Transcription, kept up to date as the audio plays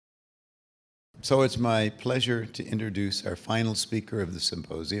So it's my pleasure to introduce our final speaker of the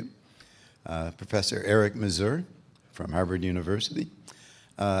symposium, Professor Eric Mazur from Harvard University.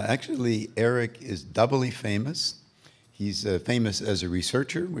 Actually, Eric is doubly famous. He's famous as a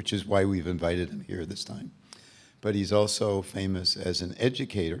researcher, which is why we've invited him here this time. But he's also famous as an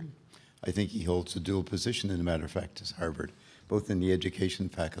educator. I think he holds a dual position, as a matter of fact, at Harvard, both in the education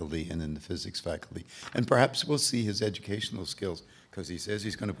faculty and in the physics faculty. And perhaps we'll see his educational skills, because he says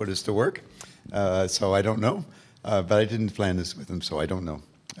he's going to put us to work. So I don't know. But I didn't plan this with him, so I don't know.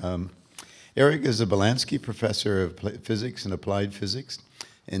 Eric is a Balkanski Professor of Physics and Applied Physics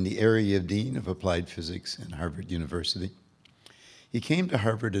in the area of Dean of Applied Physics in Harvard University. He came to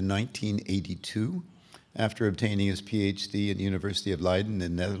Harvard in 1982 after obtaining his PhD at the University of Leiden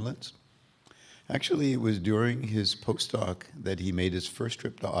in the Netherlands. Actually, it was during his postdoc that he made his first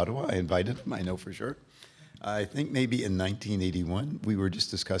trip to Ottawa. I invited him, I know for sure. I think maybe in 1981. We were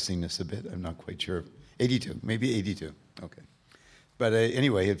just discussing this a bit. I'm not quite sure. 82, maybe 82. Okay. But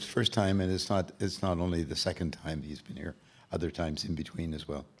anyway, it's first time, and it's not only the second time he's been here, other times in between as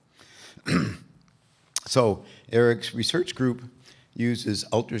well. So Eric's research group uses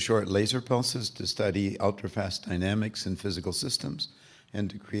ultra-short laser pulses to study ultra-fast dynamics in physical systems and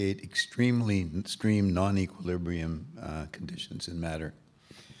to create extremely extreme non-equilibrium conditions in matter.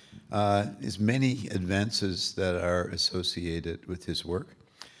 There's many advances that are associated with his work.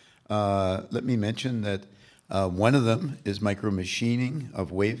 Let me mention that one of them is micromachining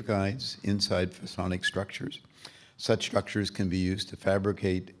of waveguides inside photonic structures. Such structures can be used to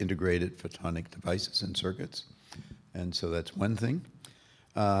fabricate integrated photonic devices and circuits. And so that's one thing.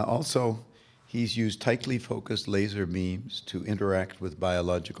 Also, he's used tightly focused laser beams to interact with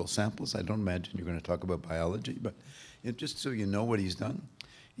biological samples. I don't imagine you're going to talk about biology, but just so you know what he's done.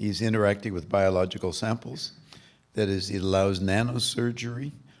 He's interacting with biological samples. That is, it allows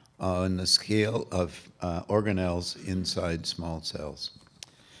nanosurgery on the scale of organelles inside small cells.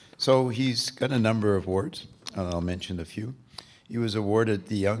 So he's got a number of awards. I'll mention a few. He was awarded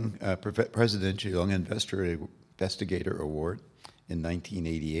the Young Presidential Young Investigator Award in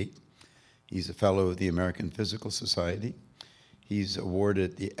 1988. He's a fellow of the American Physical Society. He's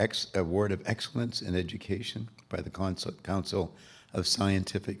awarded the Award of Excellence in Education by the Council of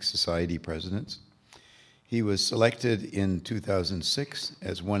Scientific Society Presidents. He was selected in 2006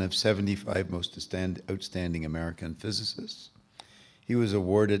 as one of 75 most outstanding American physicists. He was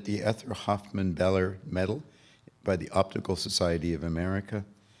awarded the Ethel Hoffman Beller Medal by the Optical Society of America,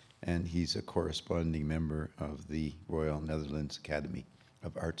 and he's a corresponding member of the Royal Netherlands Academy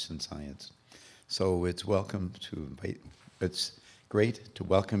of Arts and Science. So it's great to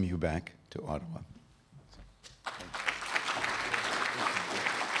welcome you back to Ottawa.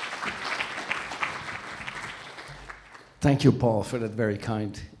 Thank you, Paul, for that very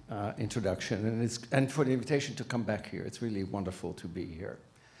kind introduction, and for the invitation to come back here. It's really wonderful to be here.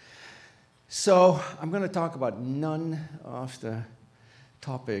 So I'm going to talk about none of the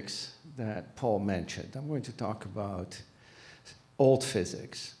topics that Paul mentioned. I'm going to talk about old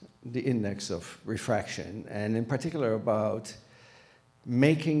physics, the index of refraction, and in particular about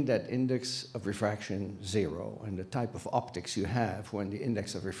making that index of refraction zero and the type of optics you have when the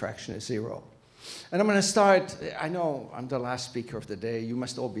index of refraction is zero. And I'm going to start, I know I'm the last speaker of the day. You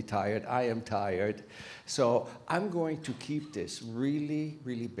must all be tired. I am tired. So I'm going to keep this really,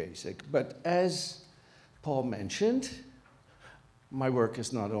 really basic. But as Paul mentioned, my work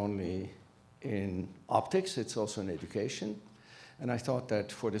is not only in optics, it's also in education. And I thought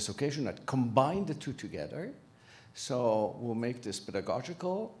that for this occasion, I'd combine the two together. So we'll make this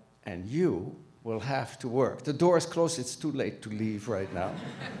pedagogical, and you will have to work. The door is closed. It's too late to leave right now.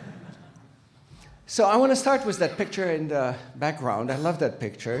 So I want to start with that picture in the background. I love that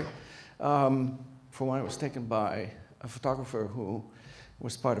picture. For one, it was taken by a photographer who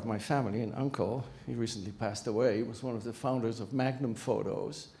was part of my family, an uncle. He recently passed away. He was one of the founders of Magnum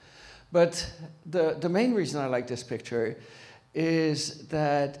Photos. But the main reason I like this picture is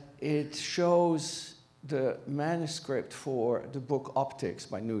that it shows the manuscript for the book Optics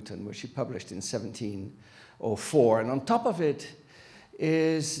by Newton, which he published in 1704. And on top of it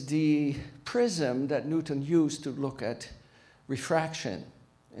is the prism that Newton used to look at refraction.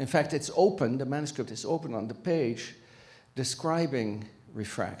 In fact, it's open, the manuscript is open on the page describing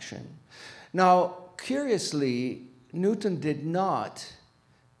refraction. Now, curiously, Newton did not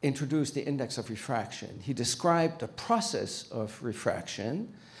introduce the index of refraction. He described the process of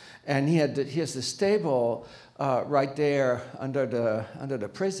refraction, and he has this table right there under the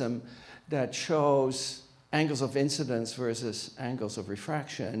prism that shows angles of incidence versus angles of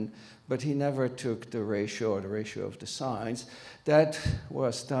refraction, but he never took the ratio or the ratio of the sines. That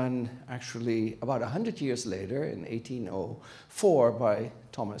was done actually about 100 years later in 1804 by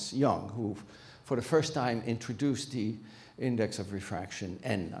Thomas Young, who for the first time introduced the index of refraction,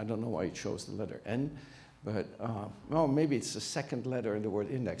 N. I don't know why he chose the letter N, but well, maybe it's the second letter in the word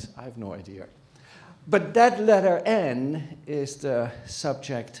index. I have no idea. But that letter N is the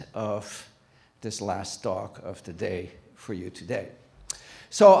subject of this last talk of the day for you today.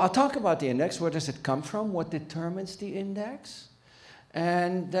 So I'll talk about the index. Where does it come from? What determines the index?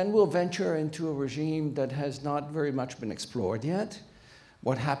 And then we'll venture into a regime that has not very much been explored yet.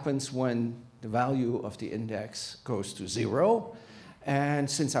 What happens when the value of the index goes to 0? And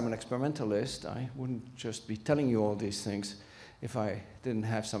since I'm an experimentalist, I wouldn't just be telling you all these things if I didn't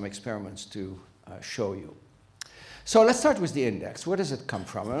have some experiments to show you. So let's start with the index. Where does it come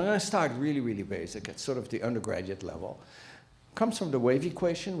from? I'm going to start really, really basic at sort of the undergraduate level. It comes from the wave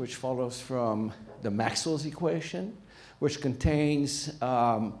equation, which follows from the Maxwell's equation, which contains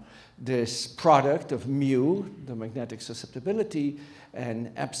this product of mu, the magnetic susceptibility,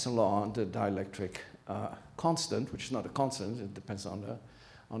 and epsilon, the dielectric constant, which is not a constant, it depends on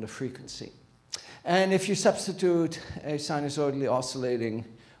the frequency. And if you substitute a sinusoidally oscillating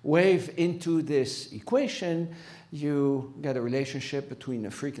wave into this equation, you get a relationship between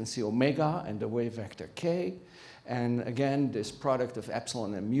the frequency omega and the wave vector k. And again, this product of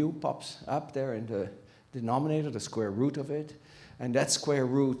epsilon and mu pops up there in the denominator, the square root of it. And that square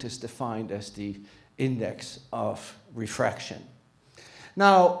root is defined as the index of refraction.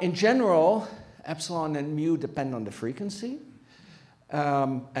 Now, in general, epsilon and mu depend on the frequency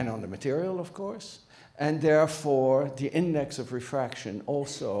and on the material, of course. And therefore, the index of refraction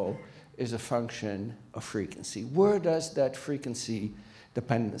also is a function of frequency. Where does that frequency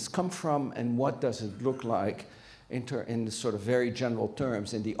dependence come from, and what does it look like in the sort of very general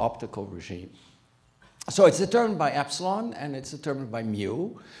terms in the optical regime? So it's determined by epsilon, and it's determined by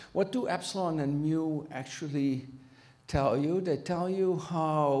mu. What do epsilon and mu actually tell you? They tell you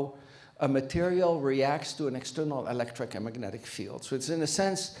how a material reacts to an external electric and magnetic field. So it's, in a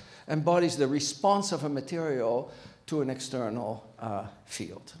sense, embodies the response of a material to an external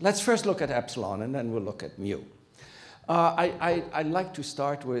field. Let's first look at epsilon, and then we'll look at mu. I'd like to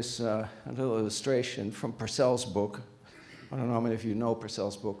start with a little illustration from Purcell's book. I don't know how many of you know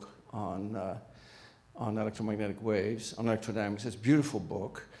Purcell's book on electromagnetic waves, on electrodynamics. It's a beautiful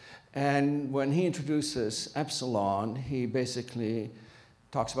book. And when he introduces epsilon, he basically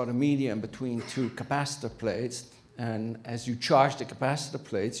talks about a medium between two capacitor plates. And as you charge the capacitor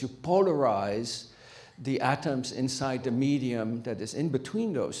plates, you polarize the atoms inside the medium that is in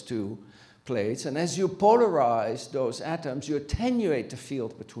between those two plates. And as you polarize those atoms, you attenuate the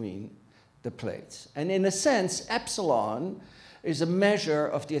field between the plates. And in a sense, epsilon is a measure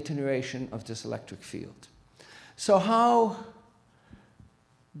of the attenuation of this electric field. So how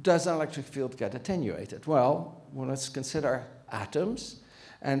does an electric field get attenuated? Well, let's consider atoms.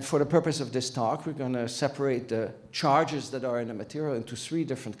 And for the purpose of this talk, we're going to separate the charges that are in a material into 3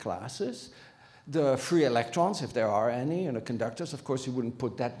 different classes. The free electrons, if there are any, and the conductors. Of course, you wouldn't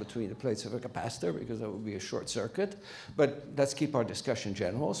put that between the plates of a capacitor because that would be a short circuit. But let's keep our discussion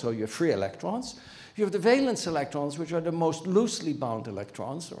general. So you have free electrons. You have the valence electrons, which are the most loosely bound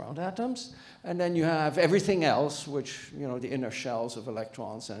electrons around atoms. And then you have everything else, which, you know, the inner shells of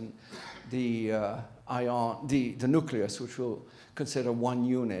electrons and the nucleus, which we'll consider one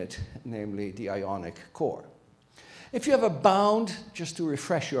unit, namely the ionic core. If you have a bound, just to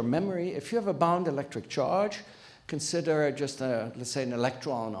refresh your memory, if you have a bound electric charge, consider just, let's say, an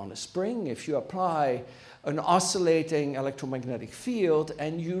electron on a spring. If you apply an oscillating electromagnetic field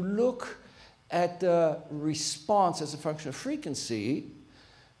and you look at the response as a function of frequency,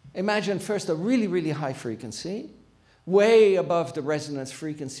 imagine first a really, really high frequency, way above the resonance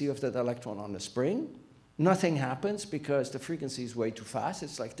frequency of that electron on the spring. Nothing happens because the frequency is way too fast.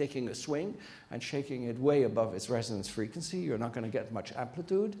 It's like taking a swing and shaking it way above its resonance frequency. You're not going to get much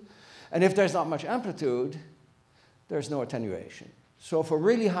amplitude. And if there's not much amplitude, there's no attenuation. So for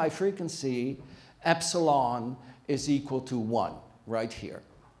really high frequency, epsilon is equal to 1 right here.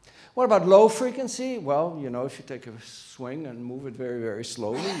 What about low frequency? Well, you know, if you take a swing and move it very, very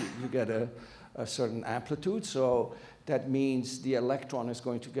slowly, you get a certain amplitude. So that means the electron is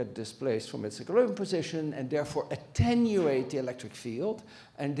going to get displaced from its equilibrium position and therefore attenuate the electric field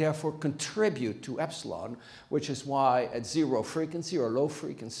and therefore contribute to epsilon, which is why at 0 frequency or low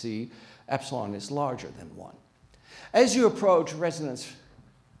frequency, epsilon is larger than 1. As you approach resonance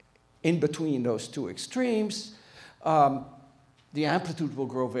in between those two extremes, the amplitude will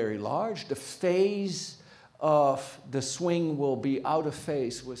grow very large. The phase of the swing will be out of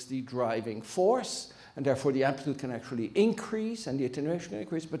phase with the driving force, and therefore the amplitude can actually increase and the attenuation can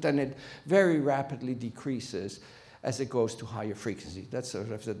increase, but then it very rapidly decreases as it goes to higher frequency. That's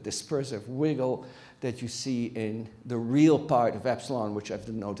sort of the dispersive wiggle that you see in the real part of epsilon, which I've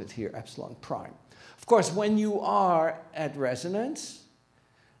denoted here, epsilon prime. Of course, when you are at resonance,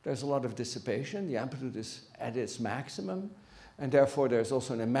 there's a lot of dissipation. The amplitude is at its maximum, and therefore there's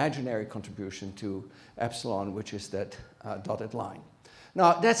also an imaginary contribution to epsilon, which is that dotted line.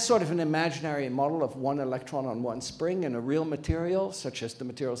 Now, that's sort of an imaginary model of one electron on one spring in a real material, such as the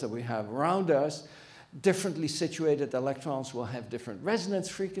materials that we have around us. Differently situated electrons will have different resonance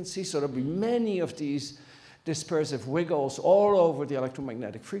frequencies, so there'll be many of these dispersive wiggles all over the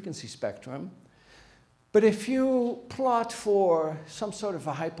electromagnetic frequency spectrum. But if you plot for some sort of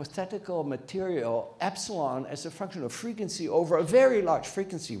a hypothetical material, epsilon as a function of frequency over a very large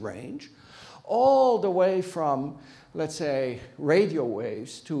frequency range, all the way from, let's say, radio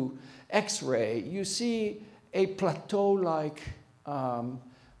waves to X-ray, you see a plateau-like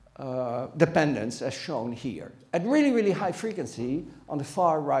dependence as shown here. At really, really high frequency, on the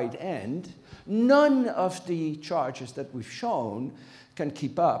far right end, none of the charges that we've shown can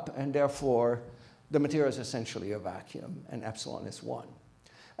keep up, and therefore the material is essentially a vacuum, and epsilon is 1.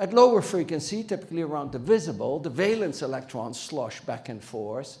 At lower frequency, typically around the visible, the valence electrons slosh back and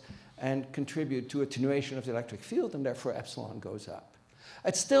forth and contribute to attenuation of the electric field, and therefore epsilon goes up.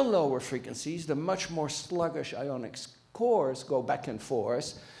 At still lower frequencies, the much more sluggish ionic cores go back and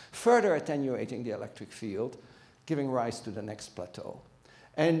forth, further attenuating the electric field, giving rise to the next plateau.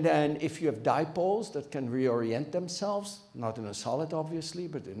 And then if you have dipoles that can reorient themselves, not in a solid obviously,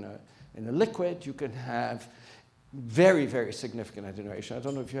 but in a liquid, you can have very, very significant attenuation. I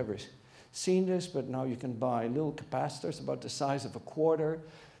don't know if you've ever seen this, but now you can buy little capacitors about the size of a quarter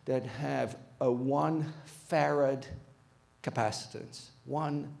that have a 1 farad capacitance.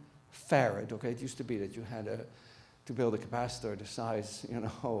 1 farad, okay? It used to be that you had to build a capacitor the size, you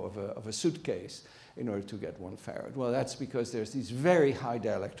know, of a suitcase in order to get 1 farad. Well, that's because there's these very high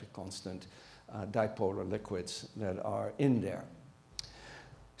dielectric constant dipolar liquids that are in there.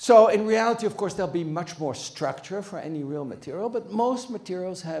 So in reality, of course, there'll be much more structure for any real material, but most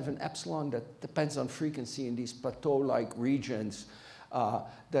materials have an epsilon that depends on frequency in these plateau-like regions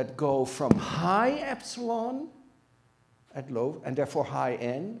that go from high epsilon at low, and therefore high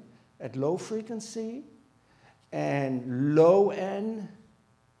n at low frequency, and low n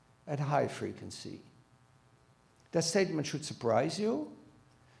at high frequency. That statement should surprise you,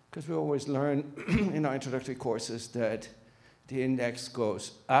 because we always learn in our introductory courses that the index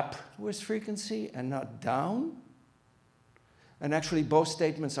goes up with frequency and not down. And actually, both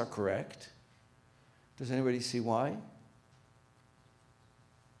statements are correct. Does anybody see why?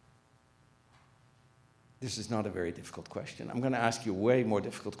 This is not a very difficult question. I'm going to ask you way more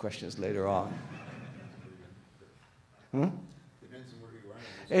difficult questions later on. Depends on where you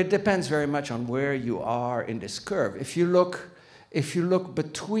are. It depends very much on where you are in this curve. If you look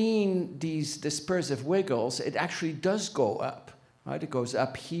between these dispersive wiggles, it actually does go up, right? It goes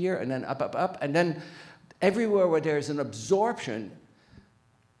up here and then up, up, up. And then everywhere where there's an absorption,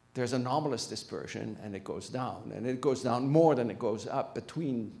 there's anomalous dispersion, and it goes down. And it goes down more than it goes up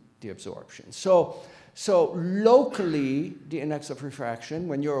between the absorption. So locally, the index of refraction,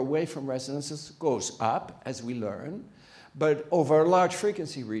 when you're away from resonances, goes up, as we learn. But over a large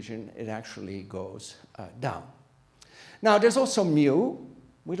frequency region, it actually goes down. Now, there's also mu.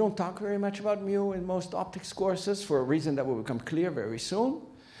 We don't talk very much about mu in most optics courses for a reason that will become clear very soon.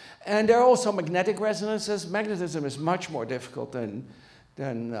 And there are also magnetic resonances. Magnetism is much more difficult than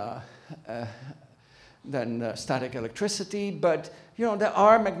static electricity, but you know, there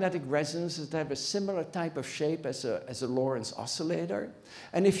are magnetic resonances that have a similar type of shape as a Lorentz oscillator.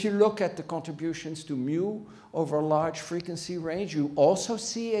 And if you look at the contributions to mu over a large frequency range, you also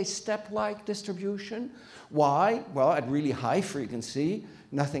see a step-like distribution. Why? Well, at really high frequency,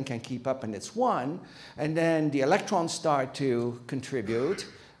 nothing can keep up and it's 1. And then the electrons start to contribute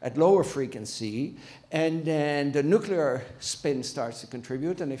at lower frequency, and then the nuclear spin starts to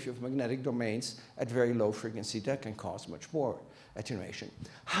contribute, and if you have magnetic domains at very low frequency, that can cause much more attenuation.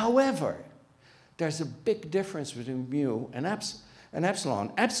 However, there's a big difference between mu and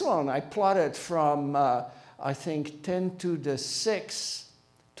epsilon. Epsilon I plotted from, I think, 10 to the 6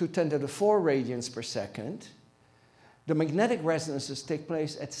 to 10 to the 4 radians per second. The magnetic resonances take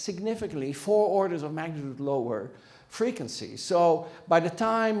place at significantly 4 orders of magnitude lower frequency. So by the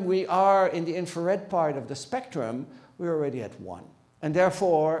time we are in the infrared part of the spectrum, we're already at 1. And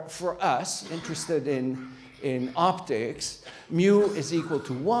therefore, for us, interested in optics, mu is equal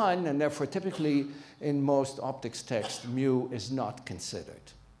to 1, and therefore typically in most optics text, mu is not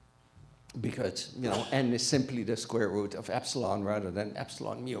considered, because n is simply the square root of epsilon rather than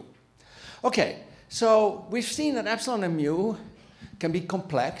epsilon mu. Okay, so we've seen that epsilon and mu can be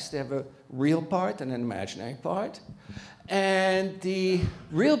complex. They have a real part and an imaginary part. And the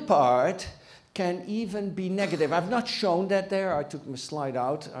real part can even be negative. I've not shown that there. I took my slide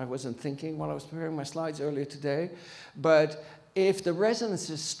out. I wasn't thinking while I was preparing my slides earlier today. But if the resonance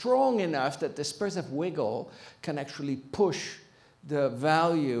is strong enough that the dispersive wiggle can actually push the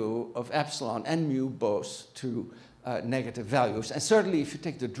value of epsilon and mu both to negative values. And certainly if you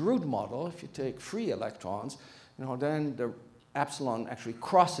take the Drude model, if you take free electrons, then the epsilon actually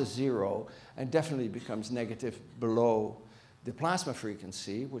crosses zero and definitely becomes negative below the plasma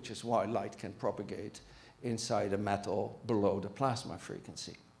frequency, which is why light can propagate inside a metal below the plasma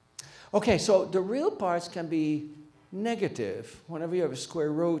frequency. Okay, so the real parts can be negative. Whenever you have a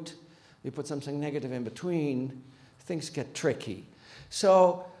square root, you put something negative in between, things get tricky.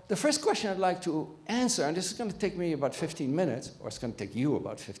 So the first question I'd like to answer, and this is going to take me about 15 minutes, or it's going to take you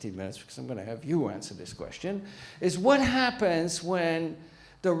about 15 minutes because I'm going to have you answer this question, is what happens when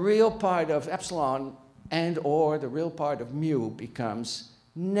the real part of epsilon and or the real part of mu becomes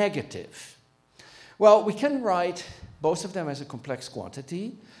negative? Well, we can write both of them as a complex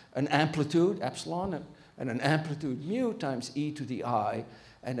quantity, an amplitude, epsilon, and an amplitude mu times e to the I,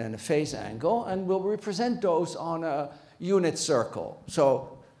 and then a phase angle, and we'll represent those on a unit circle.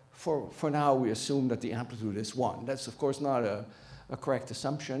 So for now, we assume that the amplitude is 1. That's, of course, not a correct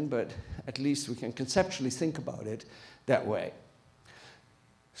assumption, but at least we can conceptually think about it that way.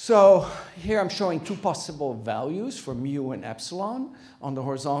 So here I'm showing two possible values for mu and epsilon. On the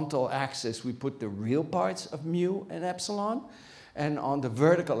horizontal axis, we put the real parts of mu and epsilon. And on the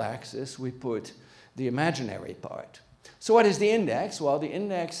vertical axis, we put the imaginary part. So what is the index? Well, the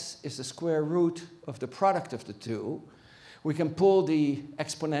index is the square root of the product of the two. We can pull the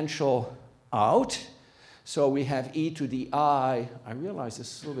exponential out. So we have e to the I. I realize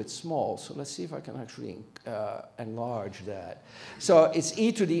this is a little bit small, so let's see if I can actually enlarge that. So it's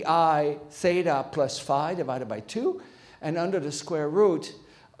e to the I theta plus phi divided by 2. And under the square root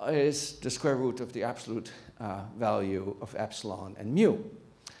is the square root of the absolute value of epsilon and mu.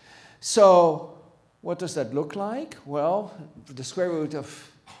 So what does that look like? Well, the square root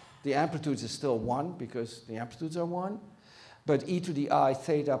of the amplitudes is still 1 because the amplitudes are 1. But e to the I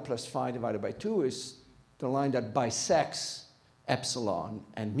theta plus phi divided by 2 is the line that bisects epsilon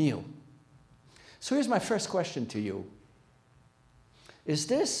and mu. So here's my first question to you. Is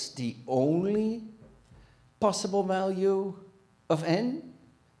this the only possible value of n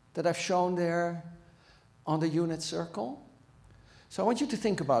that I've shown there on the unit circle? So I want you to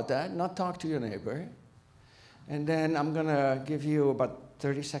think about that, not talk to your neighbor. And then I'm going to give you about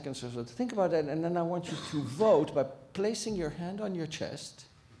 30 seconds or so to think about that, and then I want you to vote by placing your hand on your chest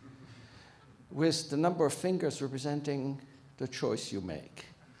with the number of fingers representing the choice you make.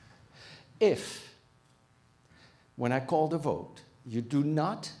 If, when I call the vote, you do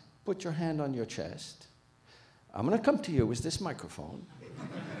not put your hand on your chest, I'm going to come to you with this microphone,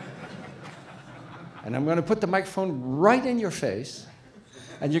 and I'm going to put the microphone right in your face,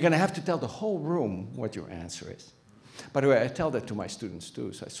 and you're going to have to tell the whole room what your answer is. By the way, I tell that to my students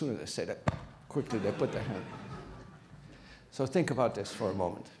too, so as soon as I say that, quickly they put their hand. So think about this for a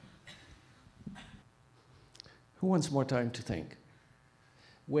moment. Who wants more time to think?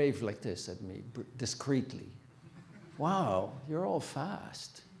 Wave like this at me, discreetly. Wow, you're all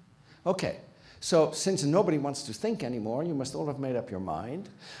fast. Okay, so since nobody wants to think anymore, you must all have made up your mind.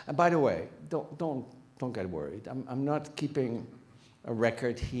 And by the way, don't get worried. I'm not keeping a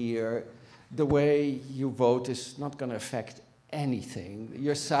record here. The way you vote is not going to affect anything.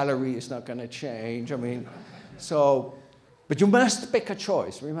 Your salary is not going to change. I mean, so, but you must pick a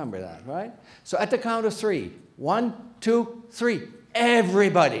choice. Remember that, right? So at the count of 3, 1, 2, 3,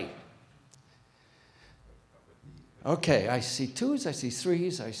 everybody. Okay, I see 2s, I see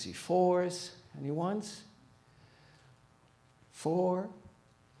 3s, I see 4s. Any 1s? 4.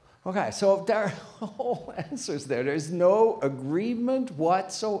 Okay, so there are all answers there. There's no agreement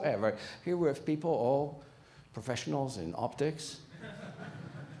whatsoever. Here we have people, all professionals in optics.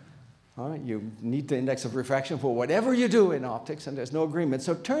 You need the index of refraction for whatever you do in optics, and there's no agreement.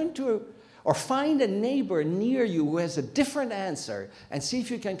 So turn to, or find a neighbor near you who has a different answer, and see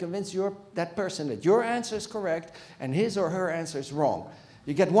if you can convince that person that your answer is correct and his or her answer is wrong.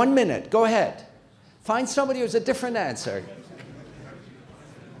 You get 1 minute. Go ahead. Find somebody who has a different answer.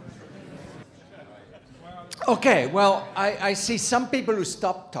 Okay, well, I see some people who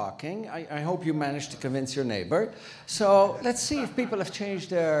stopped talking. I hope you managed to convince your neighbor. So let's see if people have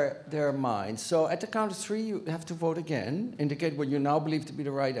changed their minds. So at the count of 3, you have to vote again. Indicate what you now believe to be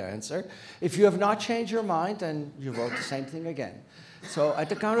the right answer. If you have not changed your mind, then you vote the same thing again. So at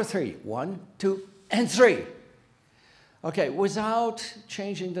the count of 3, 1, 2, and 3. Okay, without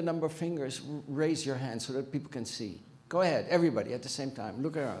changing the number of fingers, raise your hand so that people can see. Go ahead, everybody at the same time.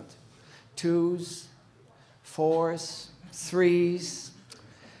 Look around. 2s. 4s, 3s.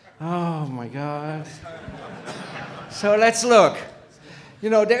 Oh my God. So let's look.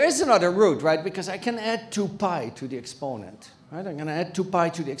 You know, there is another root, right? Because I can add 2 pi to the exponent, right? I'm going to add 2 pi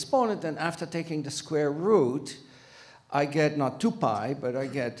to the exponent, and after taking the square root, I get not 2 pi, but I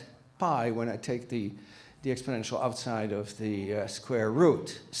get pi when I take the exponential outside of the square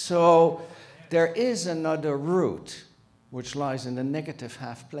root. So there is another root, which lies in the negative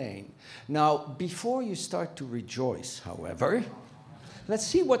half plane. Now, before you start to rejoice, however, let's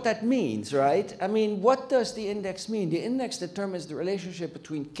see what that means, right? I mean, what does the index mean? The index determines the relationship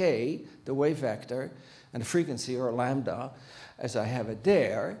between k, the wave vector, and the frequency, or lambda, as I have it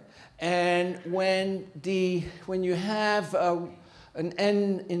there. And when you have an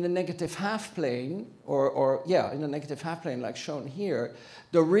n in the negative half plane, in the negative half plane like shown here,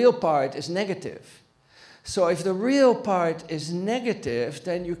 the real part is negative. So if the real part is negative,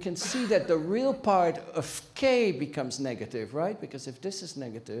 then you can see that the real part of k becomes negative, right? Because if this is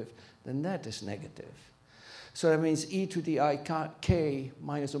negative, then that is negative. So that means e to the I k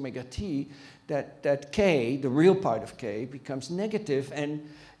minus omega t, that k, the real part of k, becomes negative, and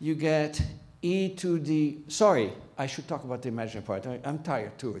you get e to the, sorry, I should talk about the imaginary part. I'm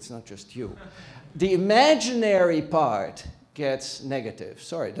tired too, it's not just you. The imaginary part gets negative.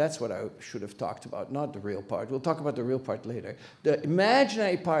 Sorry, that's what I should have talked about, not the real part. We'll talk about the real part later. The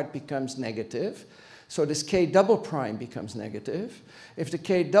imaginary part becomes negative, so this k double prime becomes negative. If the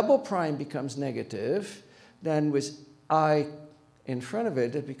k double prime becomes negative, then with I in front of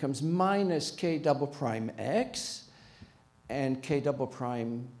it, it becomes minus k double prime x, and k double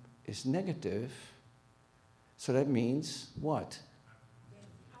prime is negative, so that means what?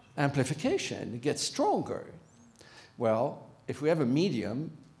 Amplification. It gets stronger. Well, if we have a medium,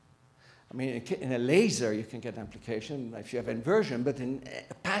 I mean, in a laser you can get amplification if you have inversion, but in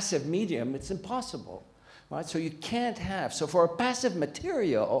a passive medium it's impossible, right? So you can't have, so for a passive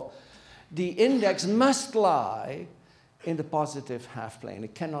material, the index must lie in the positive half plane.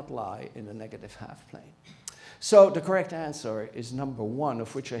 It cannot lie in the negative half plane. So the correct answer is number 1,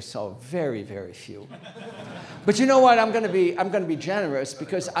 of which I saw very, very few. But you know what? I'm going to be generous,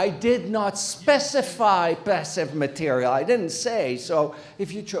 because I did not specify passive material. I didn't say. So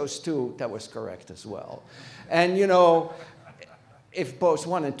if you chose 2, that was correct as well. And you know, if both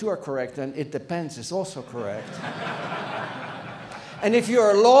 1 and 2 are correct, then it depends is also correct. And if you're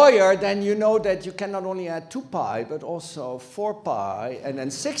a lawyer, then you know that you can not only add 2 pi, but also 4 pi, and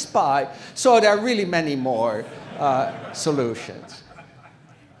then 6 pi. So there are really many more solutions.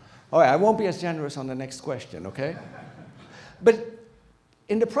 All right, I won't be as generous on the next question, okay? But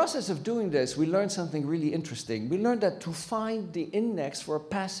in the process of doing this, we learned something really interesting. We learned that to find the index for a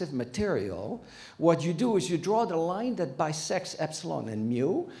passive material, what you do is you draw the line that bisects epsilon and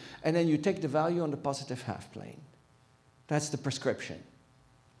mu, and then you take the value on the positive half plane. That's the prescription.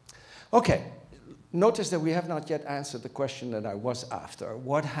 Okay, notice that we have not yet answered the question that I was after.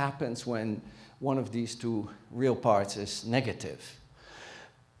 What happens when one of these 2 real parts is negative?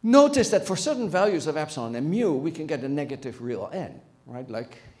 Notice that for certain values of epsilon and mu, we can get a negative real n, right?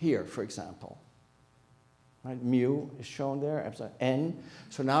 Like here, for example. Right? Mu is shown there, epsilon n.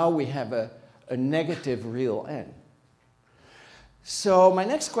 So now we have a negative real n. So my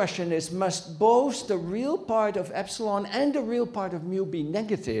next question is, must both the real part of epsilon and the real part of mu be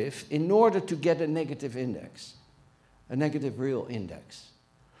negative in order to get a negative index, a negative real index?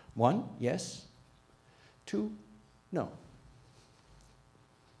 1, yes. 2, no.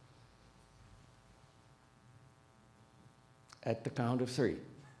 At the count of 3.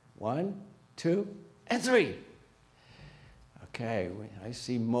 1, 2, and 3. Okay, I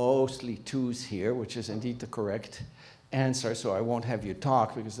see mostly 2s here, which is indeed the correct answer, so I won't have you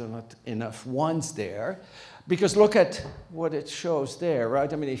talk because there are not enough 1s there. Because look at what it shows there,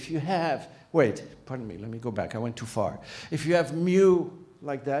 right? I mean, if you have, wait, pardon me, let me go back, I went too far. If you have mu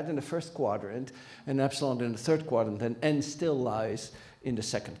like that in the first quadrant and epsilon in the third quadrant, then n still lies in the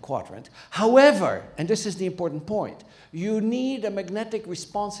second quadrant. However, and this is the important point, you need a magnetic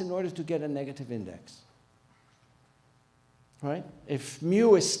response in order to get a negative index. Right? If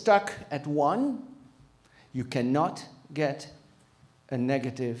mu is stuck at 1, you cannot get a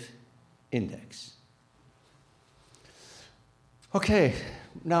negative index. Okay,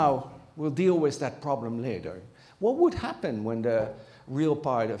 now we'll deal with that problem later. What would happen when the real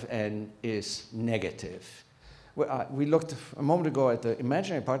part of n is negative? We looked a moment ago at the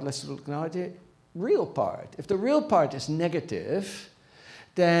imaginary part. Let's look now at the real part. If the real part is negative,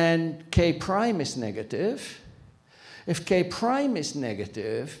 then k prime is negative. If k prime is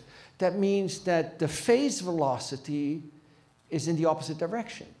negative, that means that the phase velocity is in the opposite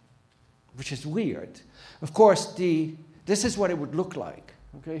direction, which is weird. Of course, this is what it would look like.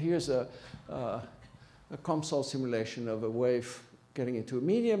 Okay, here's a COMSOL simulation of a wave getting into a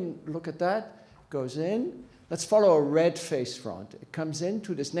medium. Look at that. Goes in. Let's follow a red phase front. It comes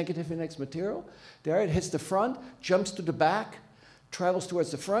into this negative index material. There it hits the front, jumps to the back, travels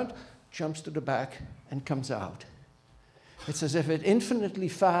towards the front, jumps to the back, and comes out. It's as if it infinitely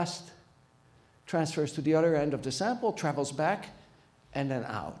fast transfers to the other end of the sample, travels back, and then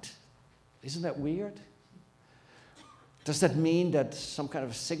out. Isn't that weird? Does that mean that some kind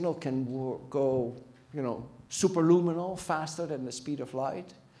of signal can go, superluminal, faster than the speed of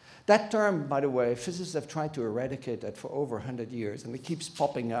light? That term, by the way, physicists have tried to eradicate that for over 100 years, and it keeps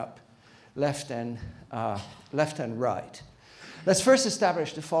popping up left and right. Let's first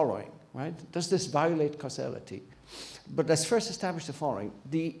establish the following, right? Does this violate causality? But let's first establish the following.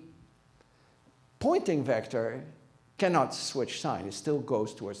 The pointing vector cannot switch sign. It still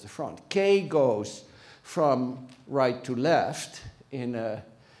goes towards the front. K goes from right to left in a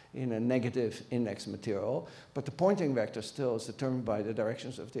negative index material, but the pointing vector still is determined by the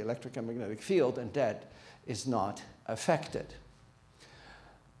directions of the electric and magnetic field, and that is not affected.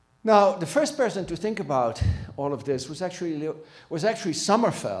 Now, the first person to think about all of this was actually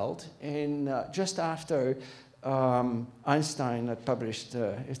Sommerfeld just after Einstein had published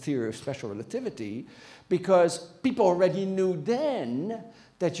his theory of special relativity, because people already knew then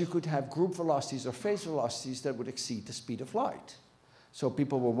that you could have group velocities or phase velocities that would exceed the speed of light. So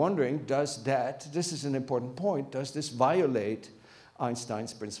people were wondering, this is an important point, does this violate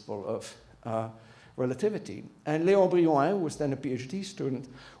Einstein's principle of relativity? And Léon Brillouin, who was then a PhD student,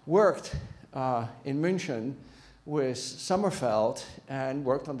 worked in München with Sommerfeld and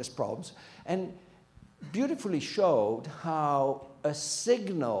worked on these problems, and beautifully showed how a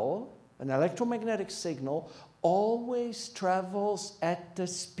signal, an electromagnetic signal, always travels at the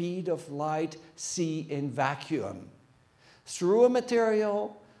speed of light c in vacuum. Through a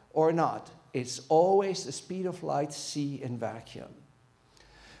material or not, it's always the speed of light c in vacuum.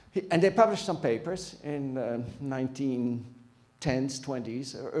 And they published some papers in 1910s,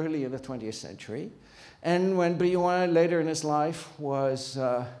 20s, early in the 20th century. And when Brillouin later in his life was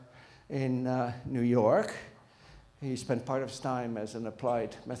in New York, he spent part of his time as an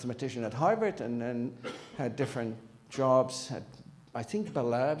applied mathematician at Harvard, and then had different jobs at, I think, Bell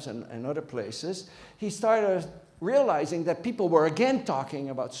Labs and other places. He started realizing that people were again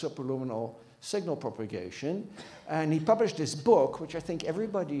talking about superluminal signal propagation, and he published this book, which I think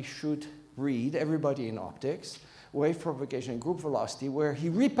everybody should read, everybody in optics, Wave Propagation and Group Velocity, where he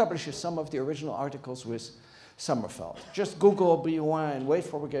republishes some of the original articles with Sommerfeld. Just Google Brillouin wave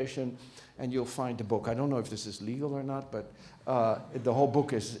propagation, and you'll find the book. I don't know if this is legal or not, but the whole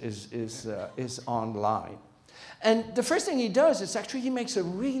book is online. And the first thing he does is actually he makes a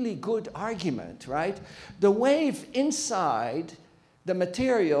really good argument, right? The wave inside the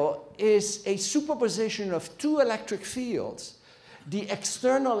material is a superposition of two electric fields. The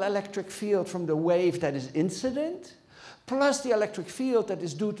external electric field from the wave that is incident, plus the electric field that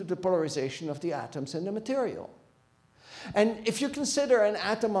is due to the polarization of the atoms in the material. And if you consider an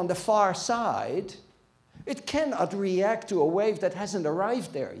atom on the far side, it cannot react to a wave that hasn't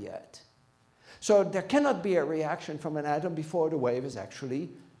arrived there yet. So there cannot be a reaction from an atom before the wave has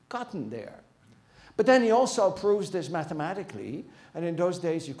actually gotten there. But then he also proves this mathematically, and in those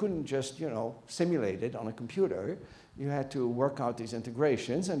days you couldn't just, simulate it on a computer. You had to work out these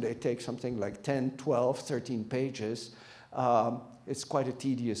integrations, and they take something like 10, 12, 13 pages. It's quite a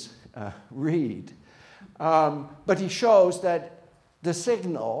tedious read. But he shows that the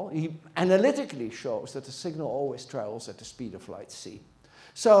signal, he analytically shows that the signal always travels at the speed of light c.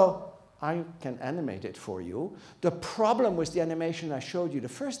 So I can animate it for you. The problem with the animation I showed you the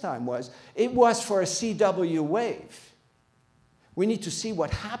first time was, it was for a CW wave. We need to see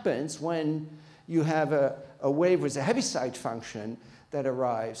what happens when you have a wave with a Heaviside function that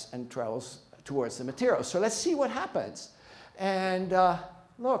arrives and travels towards the material. So let's see what happens. And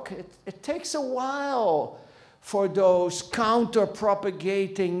look, it takes a while for those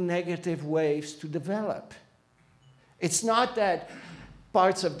counter-propagating negative waves to develop. It's not that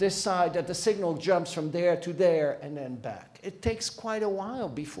parts of this side that the signal jumps from there to there and then back. It takes quite a while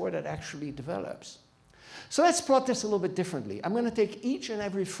before that actually develops. So let's plot this a little bit differently. I'm going to take each and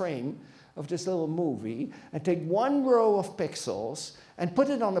every frame of this little movie and take one row of pixels and put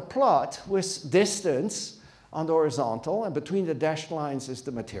it on a plot with distance on the horizontal, and between the dashed lines is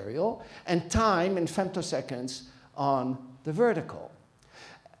the material, and time in femtoseconds on the vertical.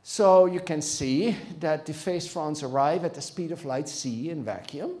 So you can see that the phase fronts arrive at the speed of light c in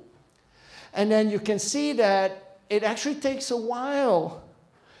vacuum. And then you can see that it actually takes a while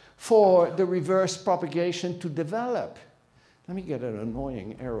for the reverse propagation to develop. Let me get an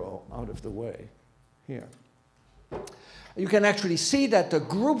annoying arrow out of the way here. You can actually see that the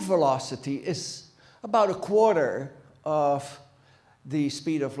group velocity is about a quarter of the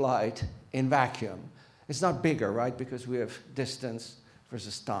speed of light in vacuum. It's not bigger, right, because we have distance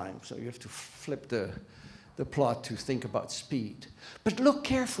versus time. So you have to flip the plot to think about speed. But look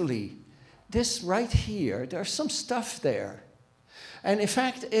carefully. This right here, there's some stuff there. And in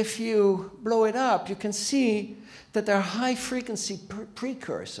fact, if you blow it up, you can see that there are high-frequency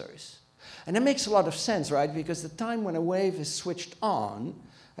precursors. And that makes a lot of sense, right? Because the time when a wave is switched on,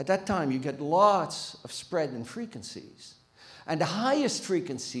 at that time you get lots of spread in frequencies. And the highest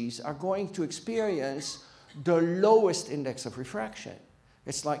frequencies are going to experience the lowest index of refraction.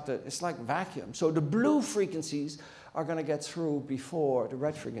 It's like vacuum. So the blue frequencies are going to get through before the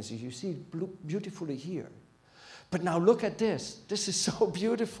red frequencies. You see blue beautifully here. But now look at this. This is so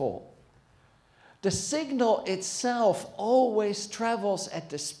beautiful. The signal itself always travels at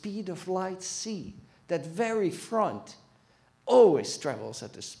the speed of light c. That very front always travels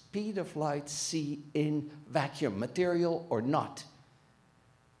at the speed of light c in vacuum, material or not.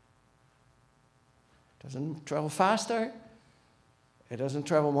 Doesn't travel faster. It doesn't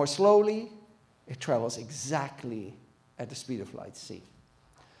travel more slowly. It travels exactly at the speed of light c.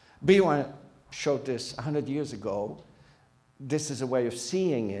 Biwan showed this 100 years ago. This is a way of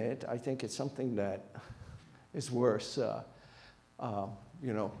seeing it. I think it's something that is worth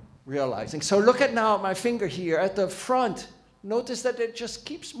realizing. So look at now my finger here at the front. Notice that it just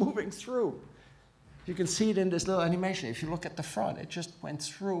keeps moving through. You can see it in this little animation. If you look at the front, it just went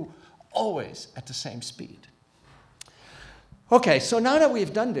through always at the same speed. Okay, so now that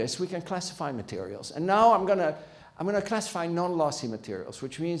we've done this, we can classify materials. And now I'm going to classify non-lossy materials,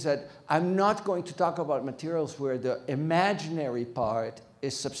 which means that I'm not going to talk about materials where the imaginary part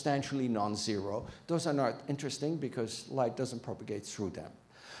is substantially non-zero. Those are not interesting because light doesn't propagate through them.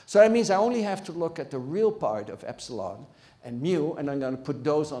 So that means I only have to look at the real part of epsilon and mu, and I'm going to put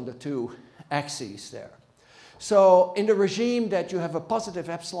those on the two axes there. So in the regime that you have a positive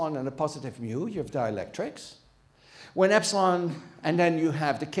epsilon and a positive mu, you have dielectrics. When epsilon, and then you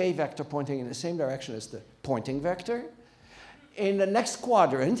have the k vector pointing in the same direction as the pointing vector. In the next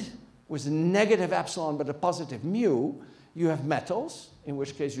quadrant, with a negative epsilon but a positive mu, you have metals, in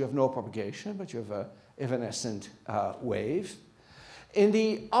which case you have no propagation, but you have an evanescent wave. In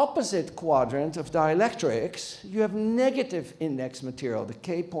the opposite quadrant of dielectrics, you have negative index material. The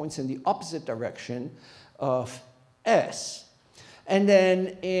k points in the opposite direction of S. And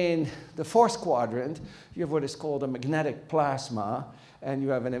then in the fourth quadrant, you have what is called a magnetic plasma, and you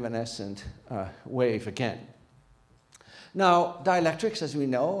have an evanescent wave again. Now, dielectrics, as we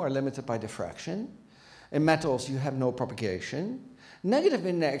know, are limited by diffraction. In metals, you have no propagation. Negative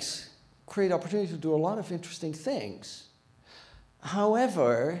index create opportunity to do a lot of interesting things.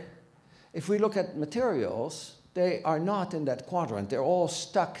 However, if we look at materials, they are not in that quadrant. They're all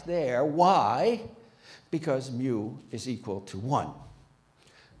stuck there. Why? Because mu is equal to 1.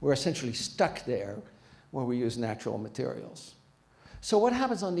 We're essentially stuck there when we use natural materials. So what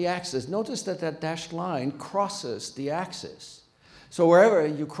happens on the axis? Notice that that dashed line crosses the axis. So wherever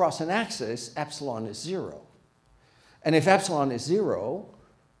you cross an axis, epsilon is 0. And if epsilon is 0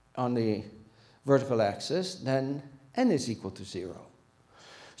 on the vertical axis, then n is equal to 0.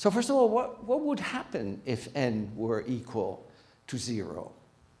 So first of all, what would happen if n were equal to 0?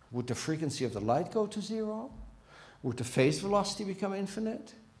 Would the frequency of the light go to 0? Would the phase velocity become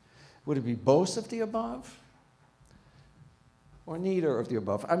infinite? Would it be both of the above? Or neither of the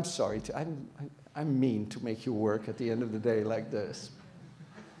above? I'm sorry, I'm mean to make you work at the end of the day like this.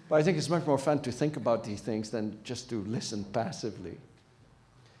 But I think it's much more fun to think about these things than just to listen passively.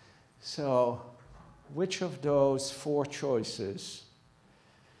 So which of those 4 choices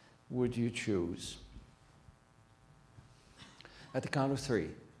would you choose? At the count of 3.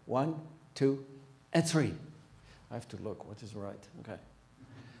 1, 2, and 3. I have to look. What is right? Okay.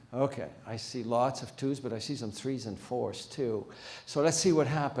 Okay. I see lots of 2s, but I see some 3s and 4s too. So let's see what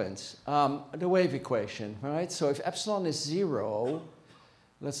happens. The wave equation, right? So if epsilon is 0,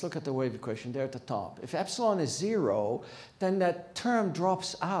 let's look at the wave equation there at the top. If epsilon is 0, then that term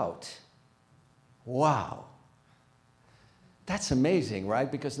drops out. Wow. That's amazing, right?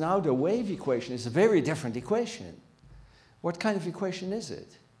 Because now the wave equation is a very different equation. What kind of equation is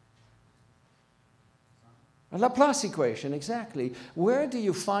it? A Laplace equation, exactly. Where do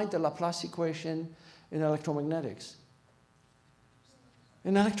you find the Laplace equation in electromagnetics?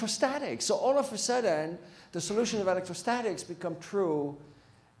 In electrostatics. So all of a sudden, the solution of electrostatics become true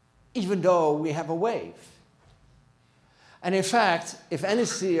even though we have a wave. And in fact, if n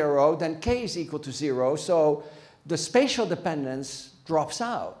is 0, then k is equal to 0, so the spatial dependence drops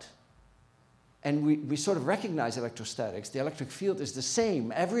out. And we sort of recognize electrostatics. The electric field is the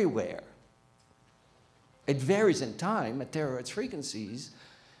same everywhere. It varies in time at terahertz frequencies,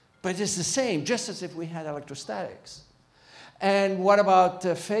 but it's the same, just as if we had electrostatics. And what about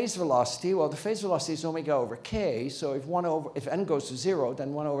phase velocity? Well, the phase velocity is omega over k, so if n goes to 0,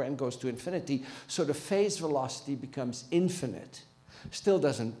 then 1 over n goes to infinity, so the phase velocity becomes infinite. Still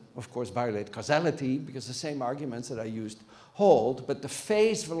doesn't, of course, violate causality, because the same arguments that I used hold, but the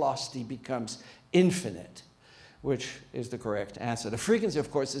phase velocity becomes infinite, which is the correct answer. The frequency,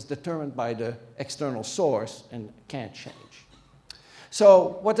 of course, is determined by the external source and can't change.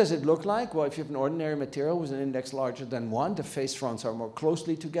 So what does it look like? Well, if you have an ordinary material with an index larger than 1, the phase fronts are more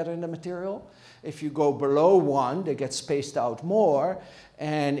closely together in the material. If you go below 1, they get spaced out more.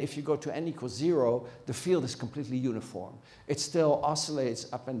 And if you go to n equals 0, the field is completely uniform. It still oscillates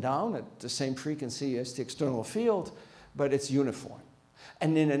up and down at the same frequency as the external field, but it's uniform.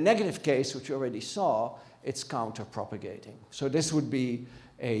 And in a negative case, which you already saw, it's counter-propagating. So this would be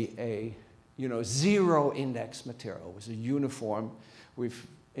a zero index material with a uniform. We've,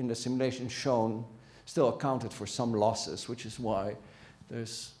 in the simulation, shown, still accounted for some losses, which is why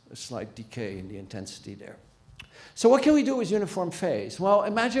there's a slight decay in the intensity there. So what can we do with uniform phase? Well,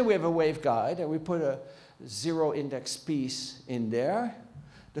 imagine we have a waveguide, and we put a zero index piece in there.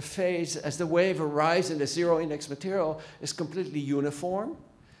 The phase, as the wave arrives in the zero index material, is completely uniform.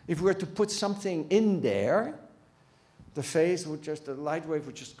 If we were to put something in there, the phase would just, the light wave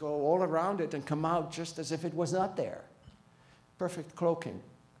would just go all around it and come out just as if it was not there. Perfect cloaking.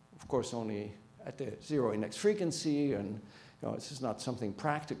 Of course, only at the zero index frequency, and this is not something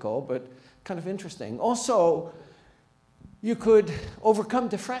practical, but kind of interesting. Also, you could overcome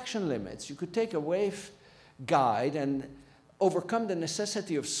diffraction limits. You could take a waveguide and overcome the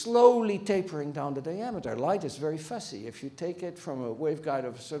necessity of slowly tapering down the diameter. Light is very fussy. If you take it from a waveguide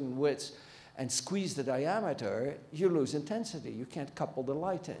of a certain width and squeeze the diameter, you lose intensity. You can't couple the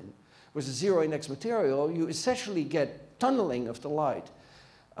light in. With a zero index material, you essentially get tunneling of the light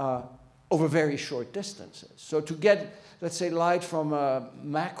over very short distances. So to get, let's say, light from a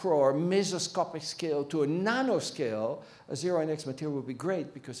macro or mesoscopic scale to a nanoscale, a zero index material would be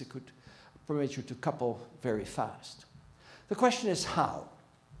great because it could permit you to couple very fast. The question is how?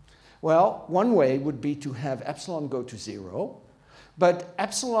 Well, one way would be to have epsilon go to 0, but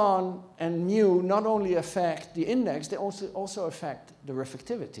epsilon and mu not only affect the index, they also affect the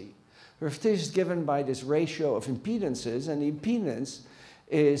reflectivity. The reflectivity is given by this ratio of impedances, and the impedance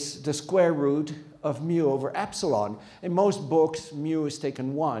is the square root of mu over epsilon. In most books, mu is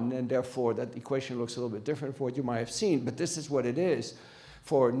taken 1, and therefore that equation looks a little bit different from what you might have seen, but this is what it is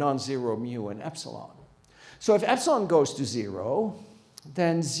for non-zero mu and epsilon. So if epsilon goes to 0,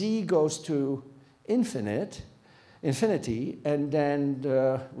 then z goes to infinity, and then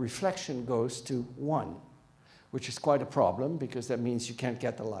the reflection goes to 1, which is quite a problem because that means you can't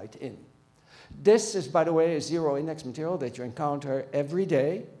get the light in. This is, by the way, a zero index material that you encounter every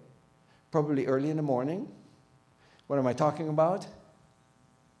day, probably early in the morning. What am I talking about?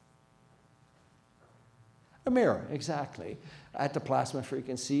 A mirror, exactly. At the plasma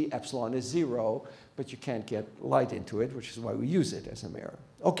frequency, epsilon is 0, but you can't get light into it, which is why we use it as a mirror.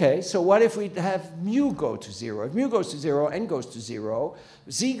 Okay, so what if we have mu go to 0? If mu goes to 0, n goes to 0,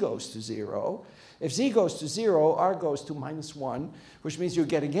 z goes to 0. If z goes to 0, r goes to -1, which means you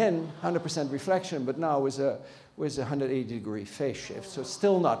get, again, 100% reflection, but now with a 180-degree phase shift, so it's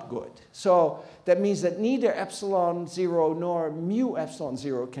still not good. So that means that neither epsilon 0 nor mu epsilon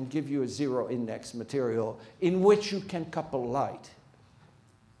 0 can give you a zero index material in which you can couple light.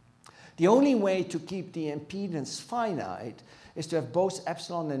 The only way to keep the impedance finite is to have both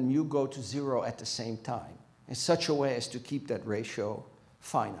epsilon and mu go to 0 at the same time, in such a way as to keep that ratio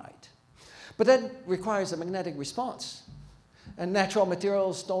finite. But that requires a magnetic response. And natural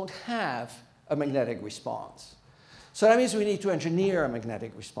materials don't have a magnetic response. So that means we need to engineer a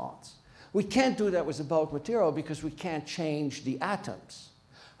magnetic response. We can't do that with a bulk material because we can't change the atoms.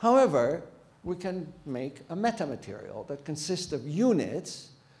 However, we can make a metamaterial that consists of units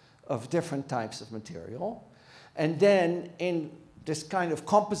of different types of material. And then in this kind of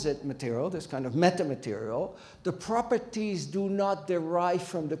composite material, this kind of metamaterial, the properties do not derive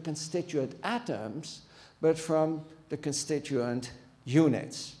from the constituent atoms, but from the constituent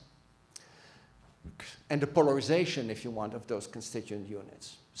units. And the polarization, if you want, of those constituent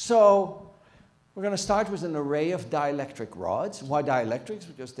units. So we're going to start with an array of dielectric rods. Why dielectrics?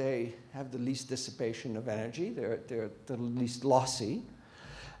 Because they have the least dissipation of energy. They're the least lossy.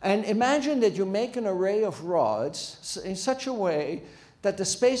 And imagine that you make an array of rods in such a way that the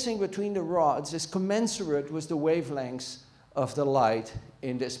spacing between the rods is commensurate with the wavelengths of the light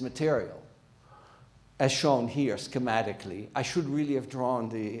in this material, as shown here schematically. I should really have drawn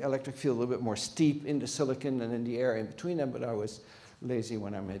the electric field a little bit more steep in the silicon and in the area in between them, but I was lazy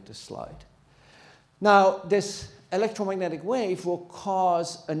when I made the slide. Now, this electromagnetic wave will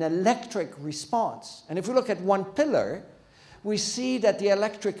cause an electric response. And if we look at one pillar, we see that the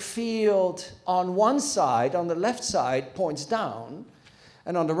electric field on one side, on the left side, points down,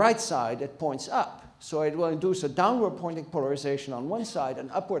 and on the right side, it points up. So it will induce a downward pointing polarization on one side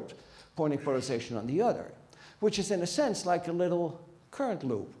and upward pointing polarization on the other, which is in a sense like a little current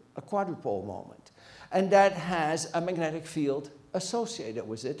loop, a quadrupole moment. And that has a magnetic field associated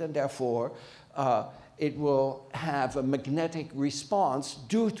with it, and therefore it will have a magnetic response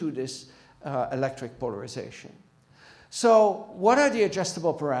due to this electric polarization. So what are the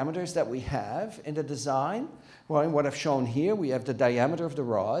adjustable parameters that we have in the design? Well, in what I've shown here, we have the diameter of the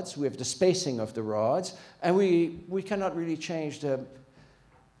rods, we have the spacing of the rods, and we cannot really change the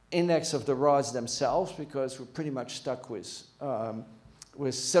index of the rods themselves because we're pretty much stuck with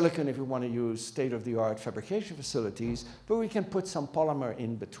silicon if we want to use state-of-the-art fabrication facilities, but we can put some polymer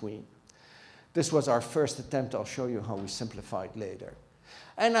in between. This was our first attempt. I'll show you how we simplified later.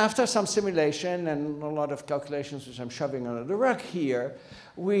 And after some simulation and a lot of calculations, which I'm shoving under the rug here,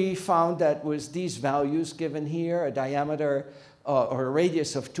 we found that with these values given here, a diameter or a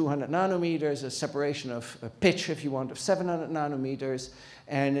radius of 200 nanometers, a separation of a pitch, if you want, of 700 nanometers,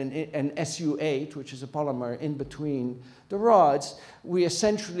 and an SU8, which is a polymer in between the rods, we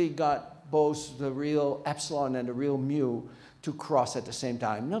essentially got both the real epsilon and the real mu to cross at the same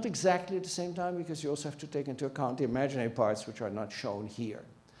time. Not exactly at the same time, because you also have to take into account the imaginary parts, which are not shown here.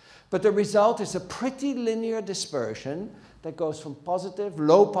 But the result is a pretty linear dispersion that goes from positive,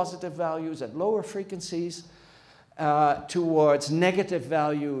 low positive values at lower frequencies towards negative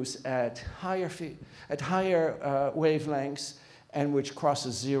values at higher wavelengths, and which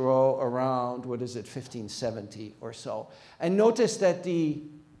crosses zero around, what is it, 1570 or so. And notice that the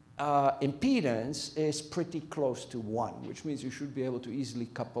impedance is pretty close to 1, which means you should be able to easily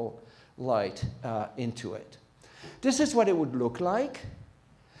couple light into it. This is what it would look like.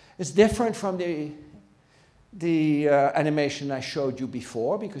 It's different from the animation I showed you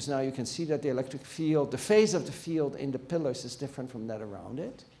before, because now you can see that the electric field, the phase of the field in the pillars is different from that around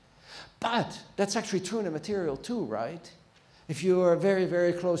it. But that's actually true in a material too, right? If you are very,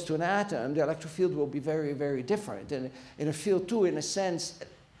 very close to an atom, the electric field will be very, very different. And in a field too, in a sense,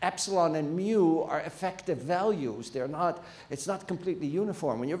 epsilon and mu are effective values. It's not completely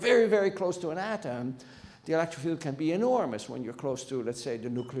uniform. When you're very, very close to an atom, the electric field can be enormous when you're close to, let's say, the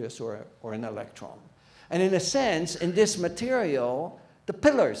nucleus or an electron. And in a sense, in this material, the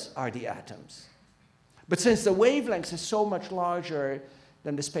pillars are the atoms. But since the wavelength is so much larger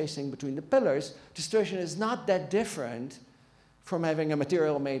than the spacing between the pillars, the situation is not that different from having a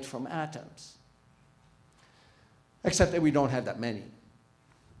material made from atoms, except that we don't have that many.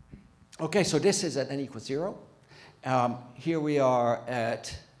 Okay, so this is at n equals 0. Here we are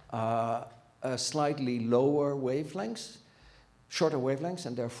at a slightly lower wavelengths, shorter wavelengths,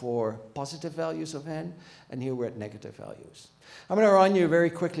 and therefore positive values of n, and here we're at negative values. I'm going to run you very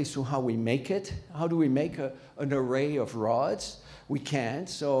quickly through how we make it. How do we make an array of rods? We can't.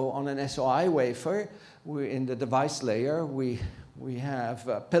 So on an SOI wafer, in the device layer, we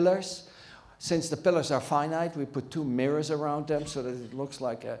have pillars. Since the pillars are finite, we put 2 mirrors around them so that it looks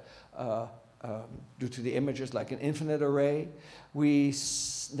like due to the images, like an infinite array. We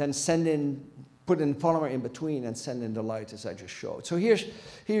then put in polymer in between and send in the light as I just showed. So here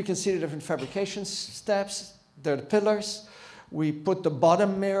you can see the different fabrication steps. They're the pillars. We put the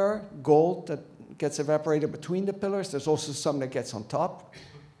bottom mirror, gold, that gets evaporated between the pillars. There's also some that gets on top.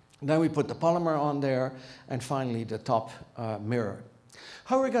 Then we put the polymer on there, and finally the top mirror.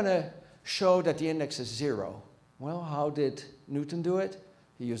 How are we going to show that the index is 0? Well, how did Newton do it?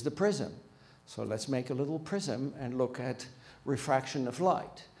 He used the prism. So let's make a little prism and look at refraction of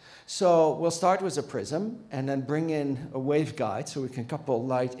light. So we'll start with a prism and then bring in a waveguide so we can couple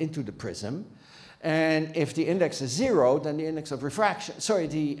light into the prism. And if the index is 0, then the index of refraction, sorry,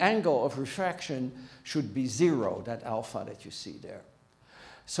 the angle of refraction should be 0, that alpha that you see there.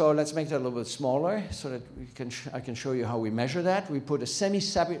 So let's make that a little bit smaller so that I can show you how we measure that. We put a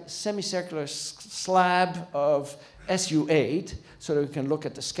semicircular slab of SU8 so that we can look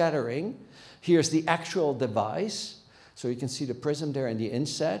at the scattering. Here's the actual device. So you can see the prism there in the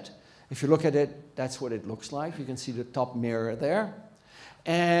inset. If you look at it, that's what it looks like. You can see the top mirror there.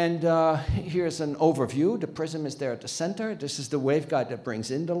 And here's an overview. The prism is there at the center. This is the waveguide that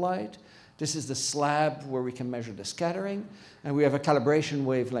brings in the light. This is the slab where we can measure the scattering. And we have a calibration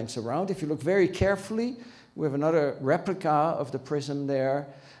wavelengths around. If you look very carefully, we have another replica of the prism there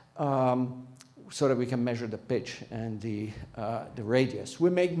so that we can measure the pitch and the radius. We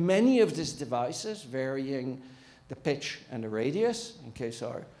make many of these devices varying the pitch and the radius in case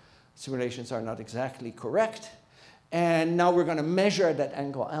our simulations are not exactly correct. And now we're going to measure that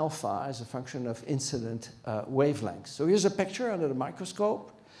angle alpha as a function of incident wavelengths. So here's a picture under the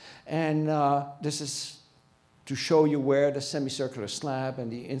microscope. And this is to show you where the semicircular slab and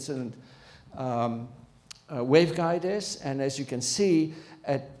the incident waveguide is. And as you can see,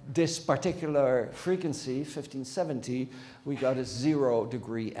 at this particular frequency, 1570, we got a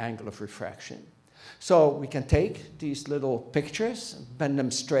 0-degree angle of refraction. So we can take these little pictures, bend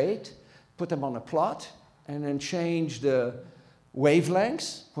them straight, put them on a plot, and then change the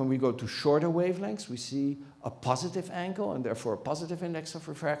wavelengths. When we go to shorter wavelengths, we see a positive angle and therefore a positive index of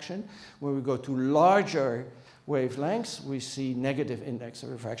refraction. When we go to larger wavelengths, we see negative index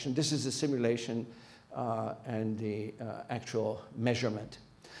of refraction. This is the simulation and the actual measurement.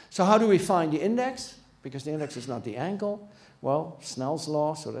 So how do we find the index? Because the index is not the angle. Well, Snell's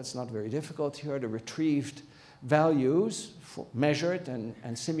law, so that's not very difficult here. The retrieved values measured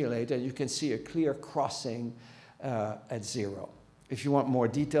and simulated, you can see a clear crossing at 0. If you want more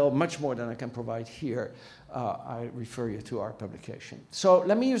detail, much more than I can provide here, I refer you to our publication. So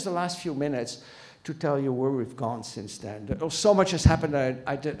let me use the last few minutes to tell you where we've gone since then. So much has happened that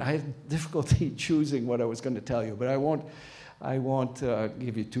I had difficulty choosing what I was going to tell you, but I won't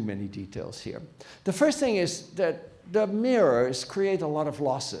give you too many details here. The first thing is that the mirrors create a lot of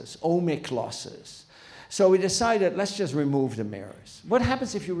losses, ohmic losses. So we decided, let's just remove the mirrors. What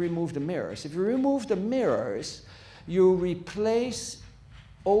happens if you remove the mirrors? If you remove the mirrors, you replace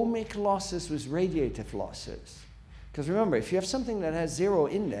ohmic losses with radiative losses. Because remember, if you have something that has 0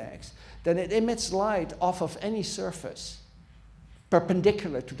 index, then it emits light off of any surface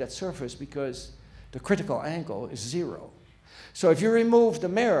perpendicular to that surface because the critical angle is 0. So if you remove the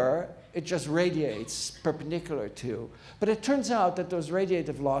mirror, it just radiates perpendicular to. But it turns out that those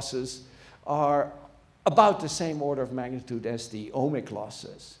radiative losses are about the same order of magnitude as the ohmic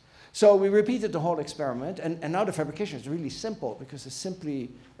losses. So we repeated the whole experiment, and now the fabrication is really simple because it's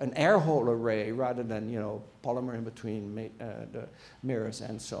simply an air hole array rather than polymer in between the mirrors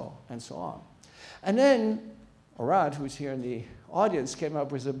and so on. And then Arad, who's here in the audience, came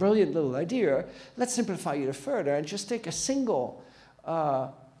up with a brilliant little idea. Let's simplify it further and just take a single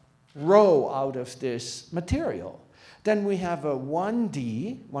row out of this material. Then we have a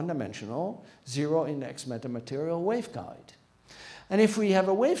 1D, one-dimensional, 0-index metamaterial waveguide. And if we have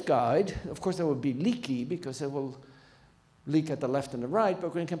a waveguide, of course that will be leaky because it will leak at the left and the right,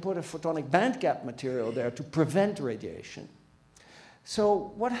 but we can put a photonic bandgap material there to prevent radiation.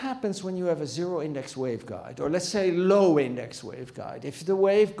 So what happens when you have a 0-index waveguide, or let's say low-index waveguide? If the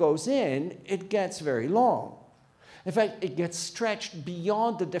wave goes in, it gets very long. In fact, it gets stretched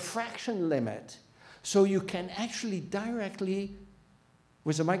beyond the diffraction limit. So you can actually directly,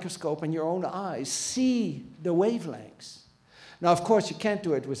 with a microscope and your own eyes, see the wavelengths. Now, of course, you can't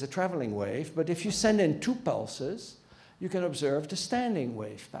do it with a traveling wave, but if you send in 2 pulses, you can observe the standing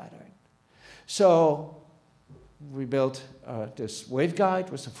wave pattern. So we built this waveguide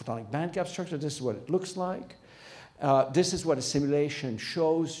with a photonic bandgap structure. This is what it looks like. This is what a simulation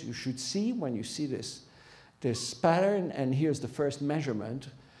shows you should see when you see this pattern. And here's the first measurement,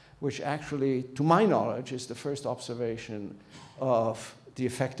 which actually, to my knowledge, is the first observation of the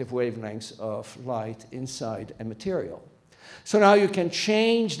effective wavelengths of light inside a material. So now you can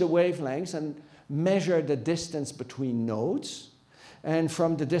change the wavelengths and measure the distance between nodes. And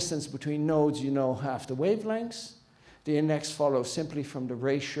from the distance between nodes, you know half the wavelengths. The index follows simply from the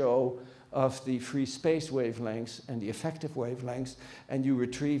ratio of the free space wavelengths and the effective wavelengths, and you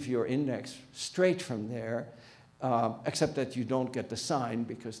retrieve your index straight from there, except that you don't get the sign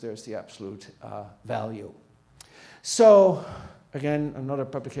because there's the absolute value. So again, another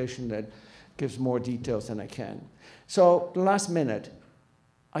publication that gives more details than I can. So the last minute,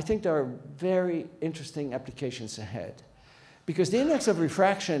 I think there are very interesting applications ahead. because the index of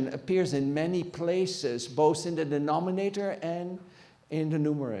refraction appears in many places, both in the denominator and in the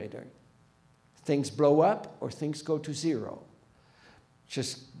numerator. Things blow up or things go to zero.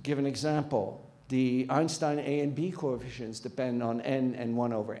 Just give an example. The Einstein A and B coefficients depend on n and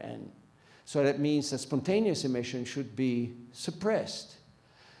 1 over n. So that means that spontaneous emission should be suppressed.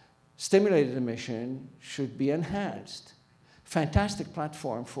 Stimulated emission should be enhanced. Fantastic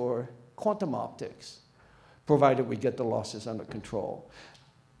platform for quantum optics, provided we get the losses under control.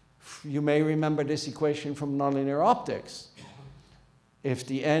 You may remember this equation from nonlinear optics. If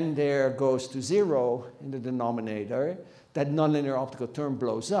the n there goes to 0 in the denominator, that nonlinear optical term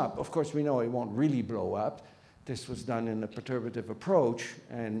blows up. Of course, we know it won't really blow up. This was done in a perturbative approach,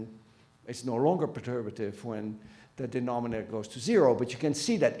 and it's no longer perturbative when the denominator goes to 0. But you can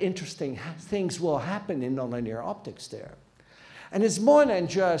see that interesting things will happen in nonlinear optics there. And it's more than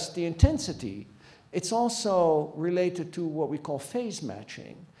just the intensity. It's also related to what we call phase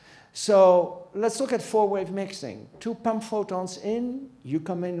matching. So let's look at four-wave mixing. 2 pump photons in, you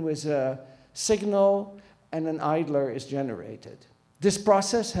come in with a signal, and an idler is generated. This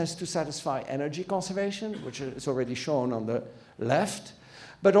process has to satisfy energy conservation, which is already shown on the left,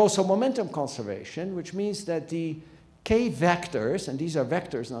 but also momentum conservation, which means that the k vectors, and these are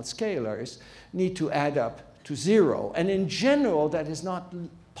vectors, not scalars, need to add up to 0. And in general, that is not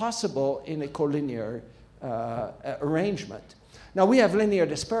possible in a collinear arrangement. Now, we have linear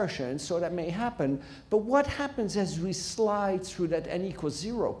dispersion, so that may happen, but what happens as we slide through that n equals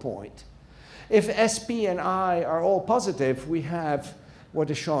 0 point? If SP and I are all positive, we have what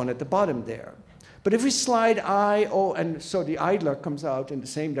is shown at the bottom there. But if we slide I, O, and so the idler comes out in the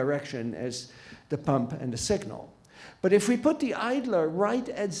same direction as the pump and the signal. But if we put the idler right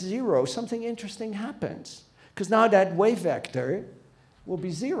at 0, something interesting happens. Because now that wave vector will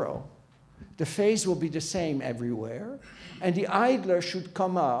be 0. The phase will be the same everywhere. And the idler should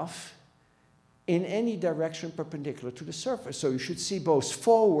come off in any direction perpendicular to the surface. So you should see both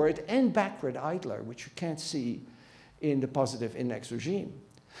forward and backward idler, which you can't see in the positive index regime.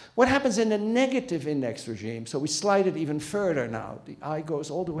 What happens in the negative index regime? So we slide it even further now. The I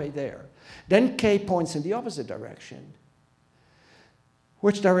goes all the way there. Then K points in the opposite direction.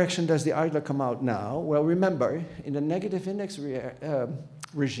 Which direction does the idler come out now? Well, remember, in the negative index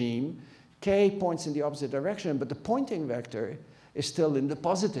regime, K points in the opposite direction, but the pointing vector is still in the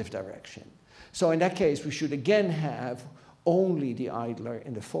positive direction. So in that case, we should again have only the idler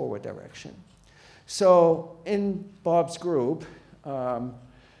in the forward direction. So in Bob's group,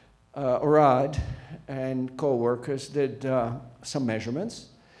 Orad and co-workers did some measurements.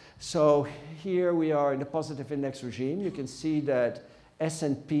 So here we are in the positive index regime. You can see that S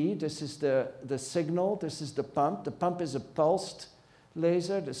and P, this is the signal, this is the pump. The pump is a pulsed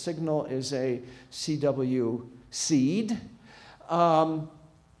laser. The signal is a CW seed.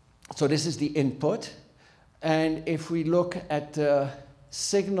 So this is the input. And if we look at the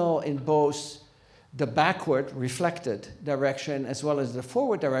signal in both the backward reflected direction as well as the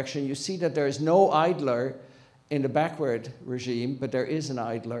forward direction, you see that there is no idler in the backward regime, but there is an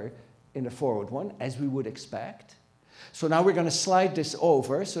idler in the forward one, as we would expect. So now we're going to slide this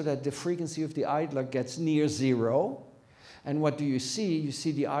over so that the frequency of the idler gets near 0. And what do you see? You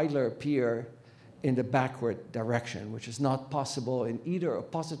see the idler appear in the backward direction, which is not possible in either a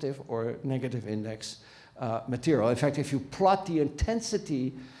positive or negative index material. In fact, if you plot the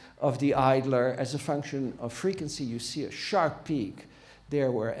intensity of the idler as a function of frequency, you see a sharp peak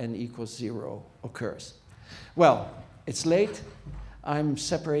there where n equals 0 occurs. Well, it's late. I'm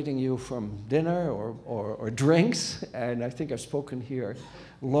separating you from dinner or drinks, and I think I've spoken here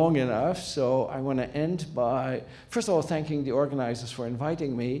long enough. So I want to end by, first of all, thanking the organizers for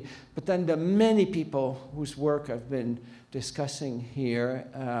inviting me, but then the many people whose work I've been discussing here,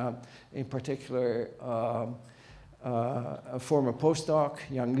 in particular, a former postdoc,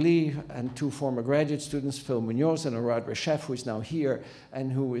 Yang Li, and 2 former graduate students, Phil Munoz and Orad Reshef, who is now here,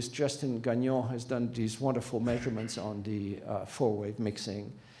 and who is Justin Gagnon, has done these wonderful measurements on the 4-wave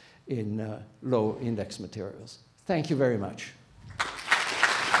mixing in low index materials. Thank you very much.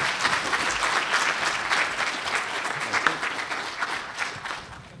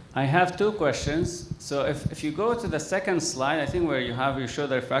 I have 2 questions. So if you go to the second slide, I think where you show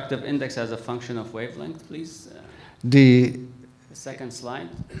the refractive index as a function of wavelength, please. The second slide.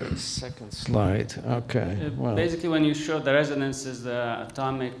 The second slide, okay. Well. Basically, when you show the resonances, the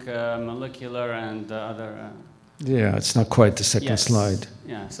atomic, molecular, and the other. Yeah, it's not quite the second slide.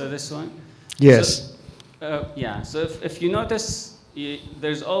 Yeah, so this one? Yes. So, yeah, so if you notice,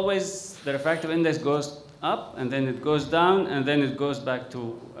 there's always, the refractive index goes up, and then it goes down, and then it goes back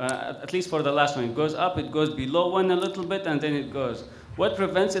to, at least for the last one, it goes up, it goes below 1 a little bit, and then it goes. What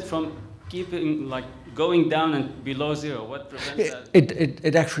prevents it from keeping, like, going down and below 0? What prevents that?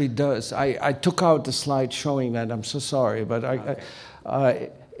 It actually does. I took out the slide showing that. I'm so sorry, but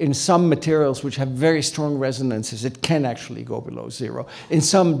in some materials which have very strong resonances, it can actually go below 0. In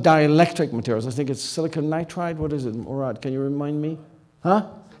some dielectric materials, I think it's silicon nitride. What is it, Murad? Can you remind me? Huh?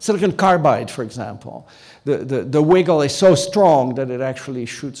 Silicon carbide, for example. The wiggle is so strong that it actually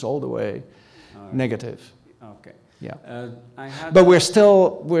shoots all the way negative. Okay. Yeah. But we're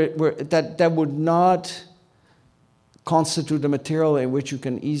still, that would not constitute a material in which you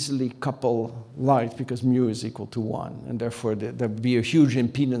can easily couple light because mu is equal to 1. And therefore, there'd be a huge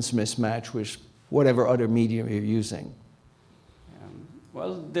impedance mismatch with whatever other medium you're using.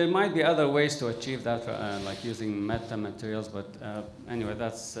 Well, there might be other ways to achieve that, like using metamaterials, but anyway,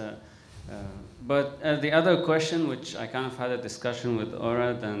 that's... but the other question, which I kind of had a discussion with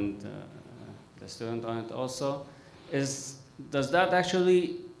Orad and the student on it also, is does that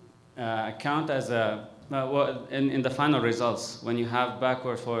actually count as a... well, in the final results, when you have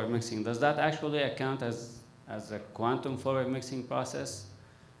backward-forward mixing, does that actually account as a quantum-forward mixing process?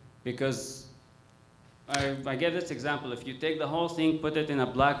 Because I gave this example. If you take the whole thing, put it in a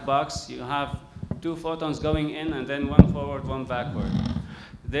black box, you have 2 photons going in and then 1 forward, 1 backward.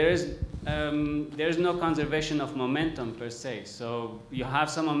 There's no conservation of momentum per se. So you have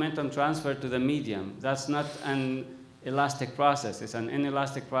some momentum transfer to the medium. That's not an elastic process. It's an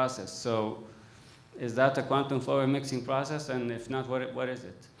inelastic process. So is that a quantum forward mixing process? And if not, what is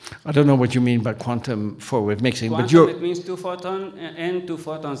it? I don't know what you mean by quantum forward mixing. Quantum, it means 2 photons in, 2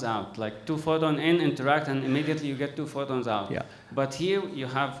 photons out. Like 2 photons in interact, and immediately you get 2 photons out. Yeah. But here you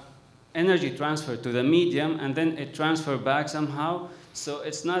have energy transfer to the medium, and then it transfers back somehow. So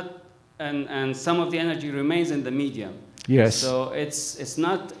it's not, and some of the energy remains in the medium. Yes. So it's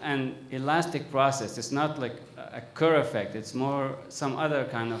not an elastic process. It's not like a Kerr effect. It's more some other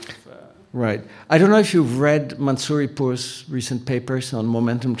kind of... Right. I don't know if you've read Mansouripour's recent papers on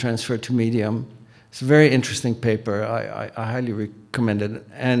momentum transfer to medium. It's a very interesting paper. I highly recommend it.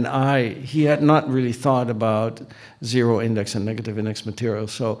 And he had not really thought about zero index and negative index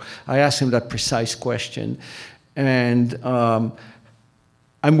materials. So I asked him that precise question. And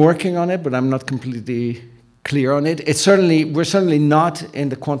I'm working on it, but I'm not completely clear on it. We're certainly not in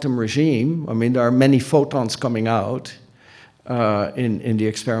the quantum regime. I mean, there are many photons coming out in the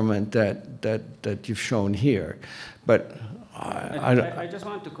experiment that you've shown here, but I just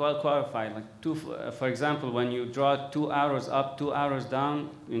want to clarify. Like for example, when you draw 2 arrows up, 2 arrows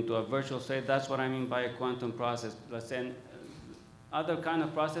down into a virtual state, that's what I mean by a quantum process. Let's say other kind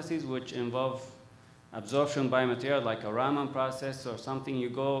of processes which involve absorption by material, like a Raman process or something. You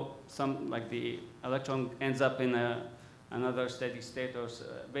go like the electron ends up in another steady state, or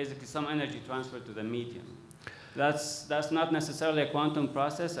basically some energy transfer to the medium. That's not necessarily a quantum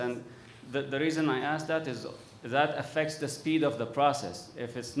process, and the reason I ask that is that affects the speed of the process.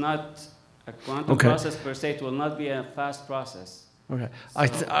 If it's not a quantum process per se, it will not be a fast process. Okay,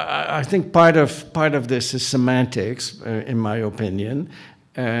 so I think part of this is semantics, in my opinion,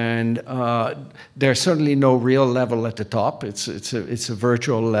 and there's certainly no real level at the top. It's a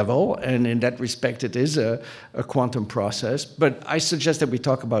virtual level, and in that respect, it is a quantum process. But I suggest that we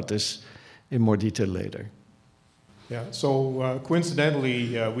talk about this in more detail later. Yeah, so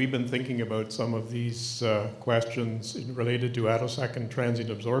coincidentally, we've been thinking about some of these questions related to attosecond transient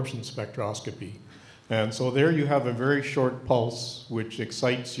absorption spectroscopy. And so there you have a very short pulse which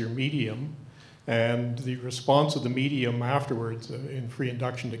excites your medium, and the response of the medium afterwards in free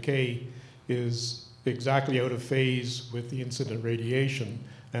induction decay is exactly out of phase with the incident radiation.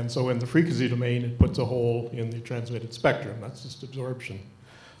 And so in the frequency domain, it puts a hole in the transmitted spectrum. That's just absorption.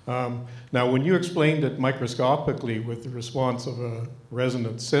 Now, when you explained it microscopically with the response of a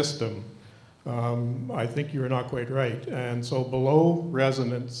resonant system, I think you were not quite right. And so below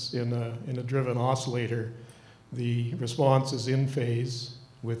resonance in a driven oscillator, the response is in phase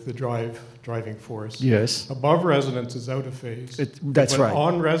with the driving force. Yes. Above resonance is out of phase. That's right.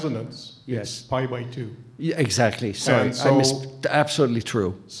 On resonance, yes, it's pi by 2. Yeah, exactly. Sorry, absolutely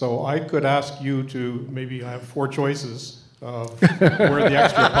true. So I could ask you to maybe have 4 choices of where the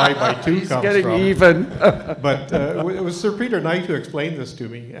extra pi by 2 He's comes getting from. even. But it was Sir Peter Knight who explained this to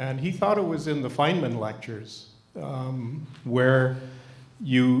me, and he thought it was in the Feynman lectures, where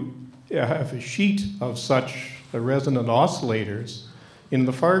you have a sheet of such resonant oscillators in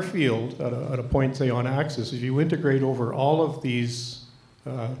the far field at a point, say, on axis. If you integrate over all of these,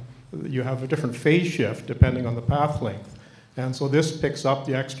 you have a different phase shift depending on the path length. And so this picks up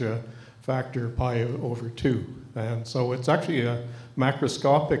the extra factor pi over 2. And so it's actually a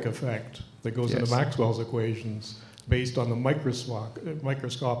macroscopic effect that goes into Maxwell's equations based on the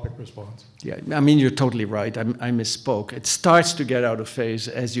microscopic response. Yeah, I mean, you're totally right. I misspoke. It starts to get out of phase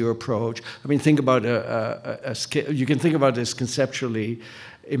as you approach. I mean, think about you can think about this conceptually.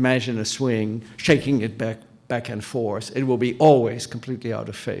 Imagine a swing, shaking it back and forth. It will be always completely out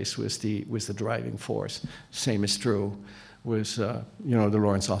of phase with the driving force. Same is true with you know, the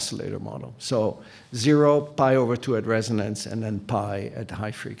Lorentz oscillator model. So 0, pi over 2 at resonance, and then pi at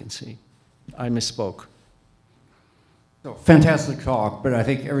high frequency. I misspoke. So, fantastic talk, but I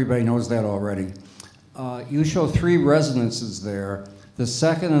think everybody knows that already. You show 3 resonances there. The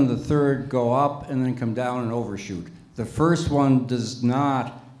second and the third go up and then come down and overshoot. The first one does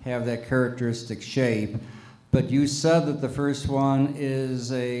not have that characteristic shape, but you said that the first one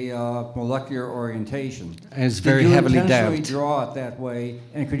is a molecular orientation. And it's very heavily damped. Did you intentionally draw it that way,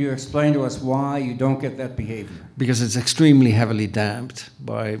 and could you explain to us why you don't get that behavior? Because it's extremely heavily damped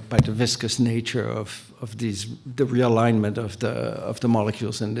by the viscous nature of the realignment of the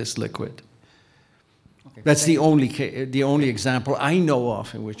molecules in this liquid. Okay, That's the only example I know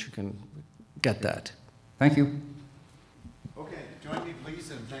of in which you can get that. Thank you.